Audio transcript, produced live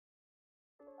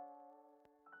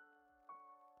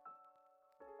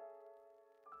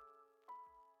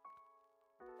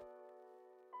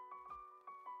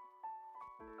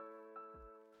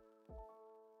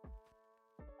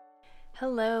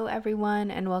Hello,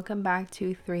 everyone, and welcome back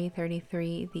to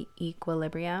 333 The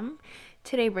Equilibrium.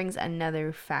 Today brings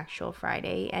another Factual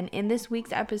Friday, and in this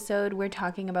week's episode, we're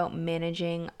talking about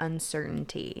managing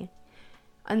uncertainty.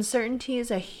 Uncertainty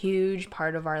is a huge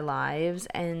part of our lives,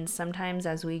 and sometimes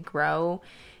as we grow,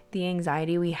 the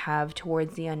anxiety we have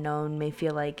towards the unknown may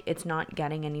feel like it's not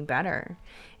getting any better.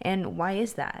 And why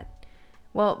is that?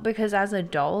 Well, because as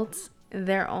adults,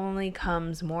 there only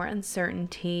comes more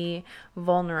uncertainty,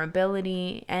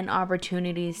 vulnerability, and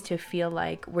opportunities to feel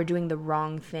like we're doing the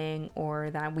wrong thing or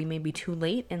that we may be too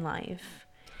late in life.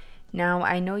 Now,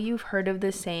 I know you've heard of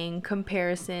the saying,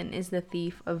 comparison is the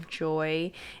thief of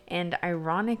joy, and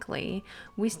ironically,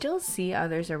 we still see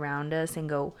others around us and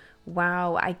go,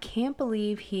 wow, I can't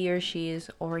believe he or she is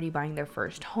already buying their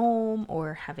first home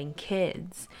or having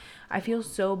kids. I feel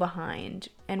so behind.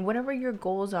 And whatever your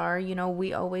goals are,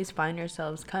 we always find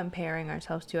ourselves comparing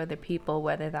ourselves to other people,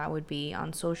 whether that would be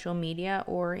on social media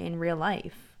or in real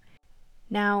life.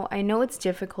 Now, I know it's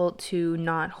difficult to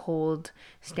not hold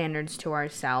standards to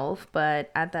ourselves, but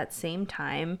at that same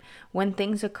time, when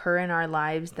things occur in our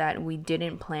lives that we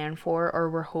didn't plan for or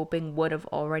were hoping would have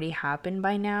already happened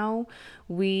by now,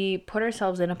 we put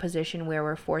ourselves in a position where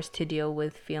we're forced to deal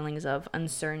with feelings of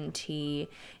uncertainty,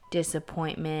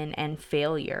 disappointment, and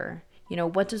failure.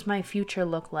 What does my future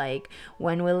look like?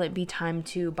 When will it be time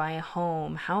to buy a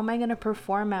home? How am I going to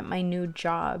perform at my new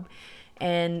job?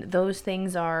 And those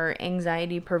things are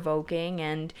anxiety provoking.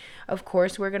 And of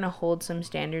course, we're going to hold some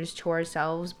standards to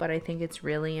ourselves, but I think it's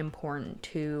really important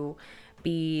to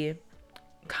be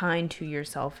kind to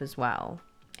yourself as well.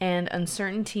 And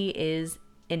uncertainty is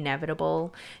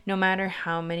inevitable, no matter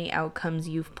how many outcomes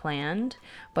you've planned.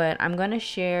 But I'm going to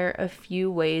share a few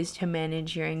ways to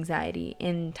manage your anxiety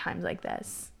in times like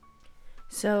this.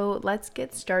 So let's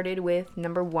get started with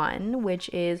number one, which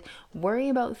is worry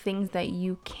about things that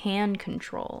you can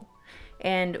control.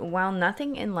 And while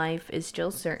nothing in life is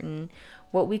still certain,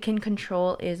 what we can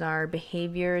control is our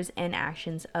behaviors and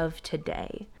actions of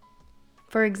today.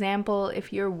 For example,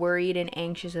 if you're worried and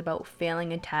anxious about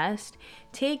failing a test,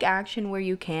 take action where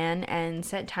you can and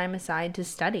set time aside to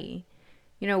study.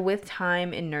 With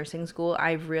time in nursing school,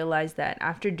 I've realized that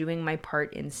after doing my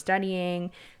part in studying,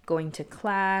 going to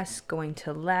class, going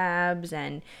to labs,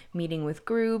 and meeting with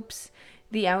groups,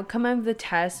 the outcome of the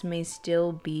test may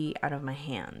still be out of my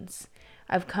hands.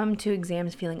 I've come to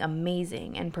exams feeling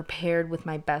amazing and prepared with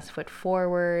my best foot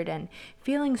forward and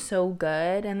feeling so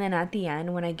good. And then at the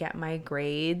end, when I get my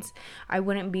grades, I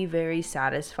wouldn't be very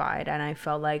satisfied and I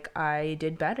felt like I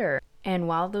did better. And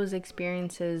while those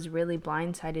experiences really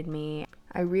blindsided me,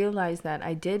 I realized that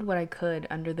I did what I could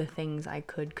under the things I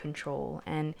could control.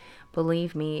 And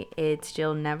believe me, it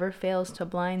still never fails to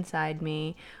blindside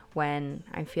me when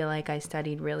I feel like I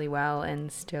studied really well and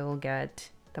still get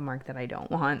the mark that I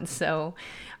don't want. So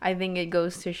I think it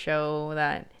goes to show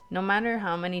that no matter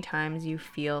how many times you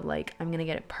feel like I'm going to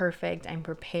get it perfect, I'm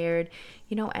prepared,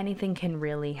 anything can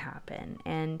really happen.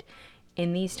 And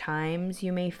in these times,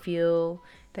 you may feel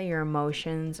that your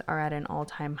emotions are at an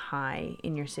all-time high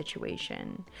in your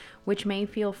situation, which may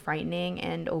feel frightening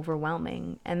and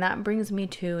overwhelming. And that brings me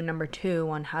to number two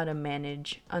on how to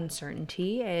manage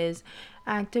uncertainty is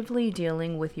actively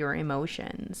dealing with your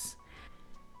emotions.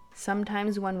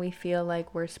 Sometimes when we feel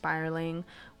like we're spiraling,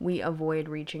 we avoid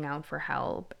reaching out for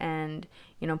help. And,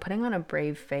 putting on a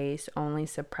brave face only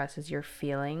suppresses your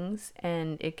feelings,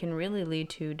 and it can really lead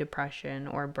to depression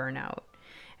or burnout.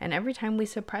 And every time we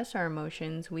suppress our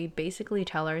emotions, we basically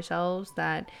tell ourselves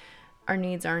that our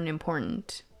needs aren't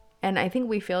important. And I think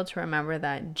we fail to remember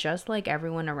that just like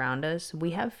everyone around us,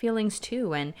 we have feelings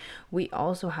too, and we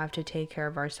also have to take care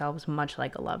of ourselves much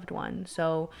like a loved one.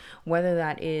 So whether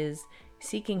that is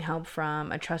seeking help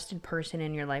from a trusted person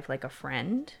in your life like a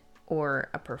friend or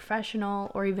a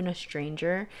professional or even a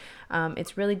stranger,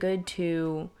 it's really good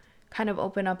to kind of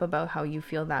open up about how you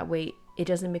feel. That way it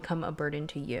doesn't become a burden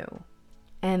to you.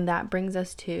 And that brings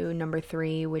us to number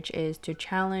three, which is to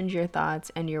challenge your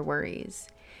thoughts and your worries.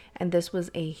 And this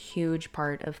was a huge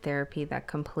part of therapy that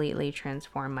completely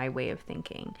transformed my way of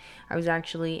thinking. I was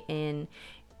actually in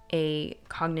a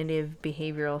cognitive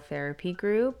behavioral therapy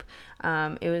group.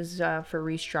 It was for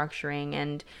restructuring.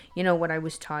 And, what I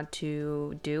was taught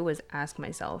to do was ask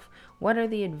myself, what are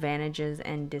the advantages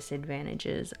and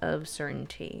disadvantages of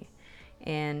certainty?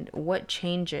 And what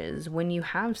changes when you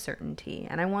have certainty?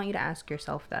 And I want you to ask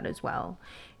yourself that as well.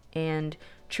 And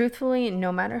truthfully,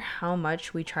 no matter how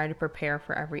much we try to prepare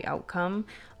for every outcome,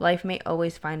 life may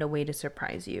always find a way to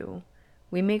surprise you.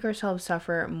 We make ourselves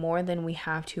suffer more than we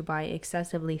have to by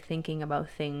excessively thinking about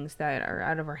things that are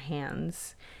out of our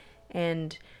hands.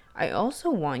 And I also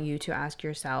want you to ask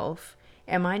yourself,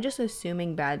 am I just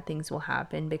assuming bad things will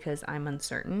happen because I'm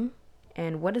uncertain?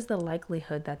 And what is the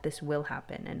likelihood that this will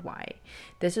happen and why?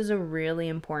 This is a really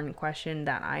important question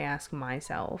that I ask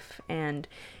myself. And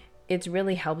it's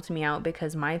really helped me out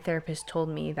because my therapist told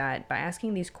me that by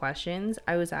asking these questions,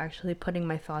 I was actually putting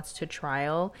my thoughts to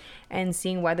trial and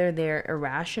seeing whether they're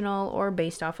irrational or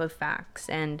based off of facts.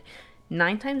 And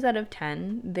 9 times out of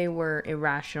 10, they were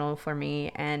irrational for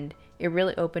me. And it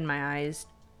really opened my eyes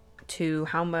to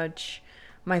how much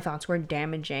my thoughts were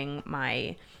damaging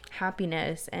my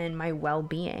happiness and my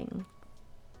well-being.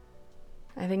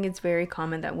 I think it's very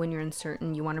common that when you're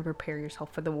uncertain, you want to prepare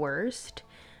yourself for the worst.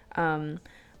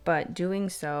 But doing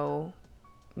so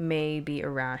may be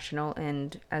irrational,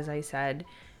 and as I said,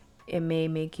 it may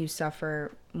make you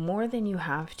suffer more than you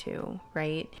have to,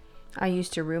 right? I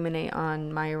used to ruminate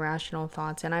on my irrational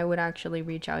thoughts, and I would actually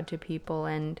reach out to people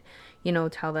and,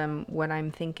 tell them what I'm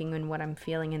thinking and what I'm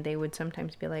feeling, and they would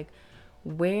sometimes be like,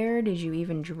 where did you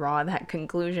even draw that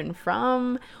conclusion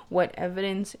from? What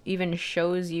evidence even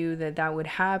shows you that that would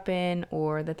happen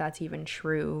or that that's even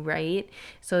true, right?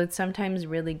 So it's sometimes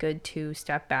really good to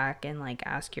step back and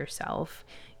ask yourself,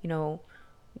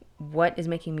 what is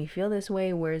making me feel this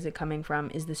way? Where is it coming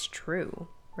from? Is this true,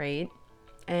 right?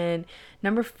 And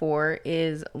number 4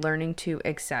 is learning to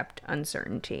accept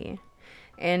uncertainty.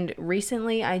 And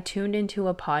recently I tuned into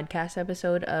a podcast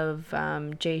episode of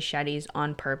Jay Shetty's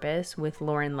On Purpose with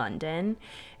Lauren London,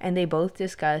 and they both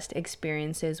discussed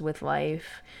experiences with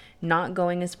life not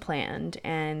going as planned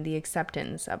and the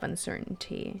acceptance of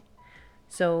uncertainty.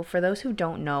 So for those who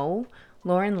don't know,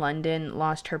 Lauren London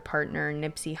lost her partner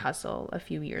Nipsey Hussle a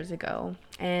few years ago,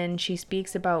 and she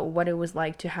speaks about what it was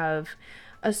like to have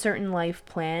a certain life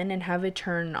plan and have it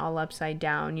turn all upside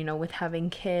down, with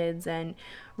having kids and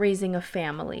raising a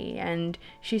family. And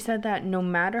she said that no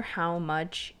matter how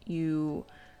much you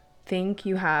think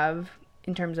you have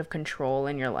in terms of control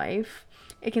in your life,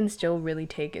 it can still really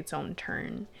take its own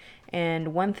turn.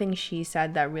 And one thing she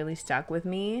said that really stuck with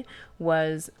me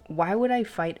was, why would I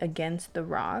fight against the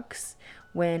rocks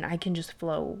when I can just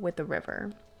flow with the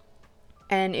river?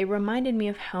 And it reminded me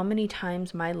of how many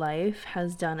times my life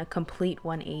has done a complete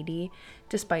 180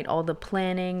 despite all the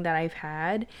planning that I've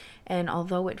had. And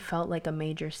although it felt like a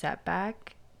major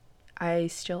setback, I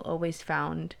still always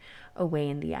found a way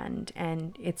in the end,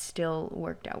 and it still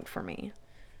worked out for me.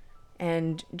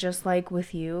 And just like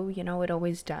with you, it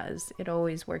always does. It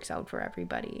always works out for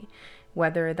everybody,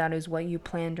 whether that is what you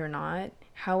planned or not.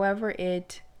 However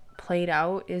it played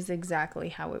out is exactly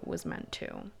how it was meant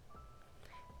to.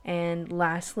 And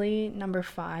lastly, number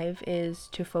 5 is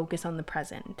to focus on the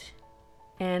present.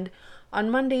 And on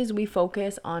Mondays, we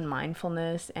focus on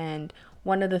mindfulness. And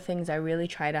one of the things I really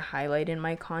try to highlight in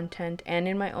my content and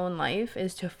in my own life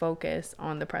is to focus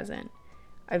on the present.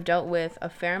 I've dealt with a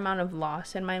fair amount of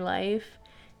loss in my life.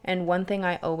 And one thing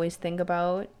I always think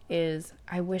about is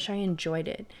I wish I enjoyed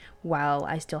it while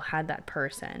I still had that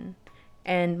person.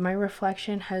 And my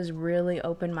reflection has really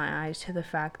opened my eyes to the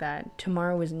fact that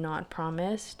tomorrow is not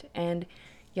promised and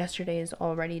yesterday is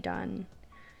already done.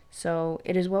 So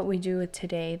it is what we do with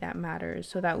today that matters,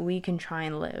 so that we can try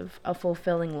and live a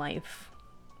fulfilling life.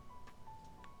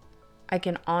 I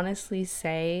can honestly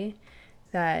say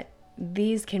that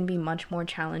these can be much more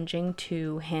challenging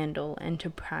to handle and to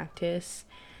practice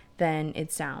than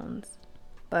it sounds.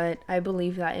 But I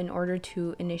believe that in order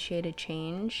to initiate a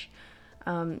change,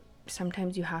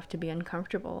 sometimes you have to be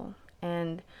uncomfortable.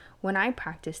 And when I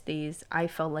practiced these, I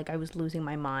felt like I was losing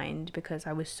my mind because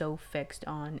I was so fixed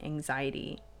on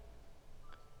anxiety.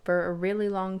 For a really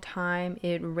long time,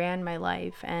 it ran my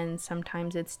life, and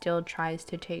sometimes it still tries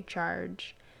to take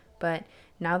charge. But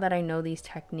now that I know these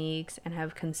techniques and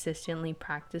have consistently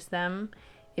practiced them,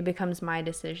 it becomes my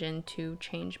decision to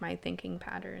change my thinking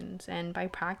patterns. And by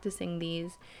practicing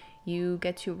these, you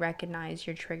get to recognize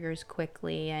your triggers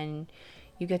quickly, and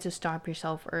you get to stop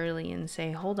yourself early and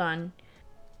say, hold on,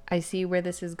 I see where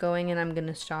this is going and I'm going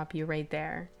to stop you right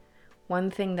there. One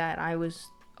thing that I was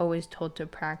always told to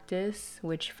practice,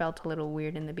 which felt a little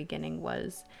weird in the beginning,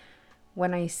 was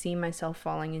when I see myself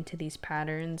falling into these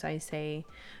patterns, I say,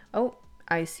 oh,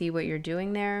 I see what you're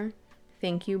doing there.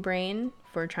 Thank you, brain,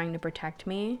 for trying to protect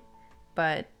me,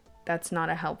 but that's not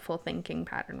a helpful thinking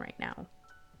pattern right now.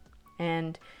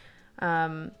 And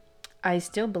I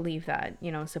still believe that,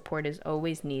 support is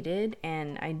always needed,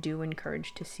 and I do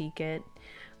encourage to seek it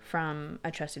from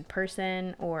a trusted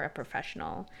person or a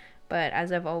professional. But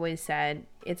as I've always said,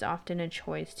 it's often a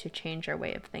choice to change our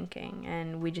way of thinking,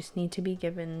 and we just need to be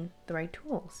given the right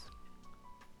tools.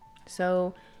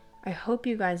 So I hope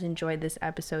you guys enjoyed this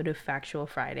episode of Factual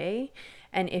Friday.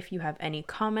 And if you have any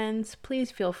comments,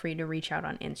 please feel free to reach out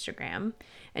on Instagram.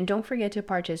 And don't forget to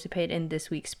participate in this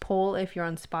week's poll if you're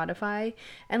on Spotify,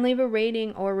 and leave a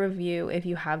rating or review if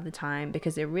you have the time,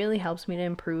 because it really helps me to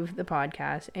improve the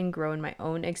podcast and grow in my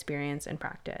own experience and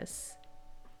practice.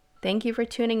 Thank you for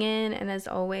tuning in, and as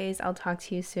always, I'll talk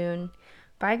to you soon.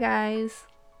 Bye, guys.